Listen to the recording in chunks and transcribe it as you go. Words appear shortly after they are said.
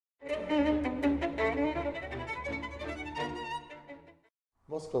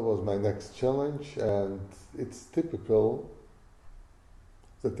Moscow was my next challenge, and it's typical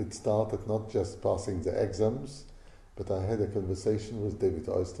that it started not just passing the exams, but I had a conversation with David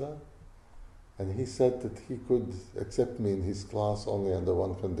Oistrakh, and he said that he could accept me in his class only under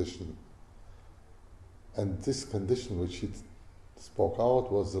one condition. And this condition, which he spoke out,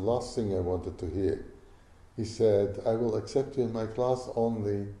 was the last thing I wanted to hear. He said, I will accept you in my class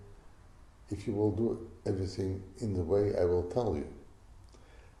only if you will do everything in the way I will tell you.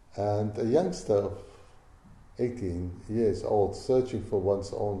 And a youngster of 18 years old, searching for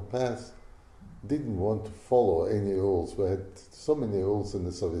one's own path, didn't want to follow any rules. We had so many rules in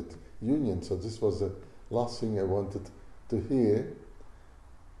the Soviet Union, so this was the last thing I wanted to hear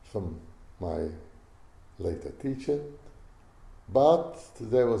from my later teacher. But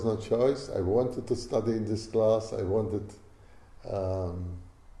there was no choice. I wanted to study in this class. I wanted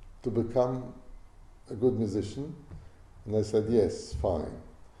to become a good musician. And I said, yes, fine.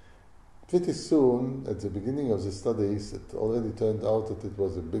 Pretty soon, at the beginning of the studies, it already turned out that it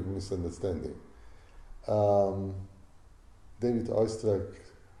was a big misunderstanding. David Oistrakh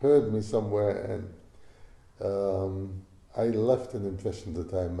heard me somewhere, and I left an impression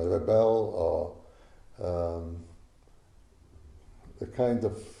that I'm a rebel or the kind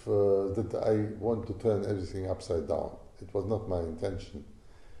of that I want to turn everything upside down. It was not my intention.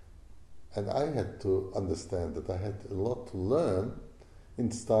 And I had to understand that I had a lot to learn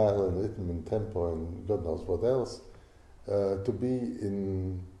in style and rhythm and tempo and God knows what else, to be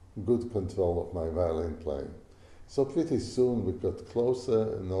in good control of my violin playing. So pretty soon we got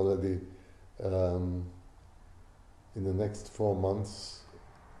closer, and already in the next 4 months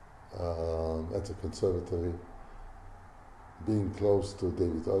at the conservatory, being close to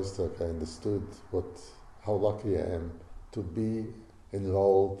David Oistrakh, I understood how lucky I am to be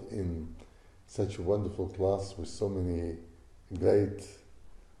enrolled in such a wonderful class with so many great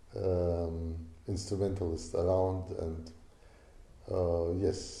instrumentalists around, and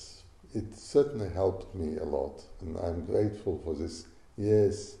yes, it certainly helped me a lot, and I'm grateful for this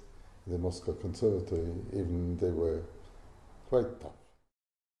years in the Moscow Conservatory, even they were quite tough.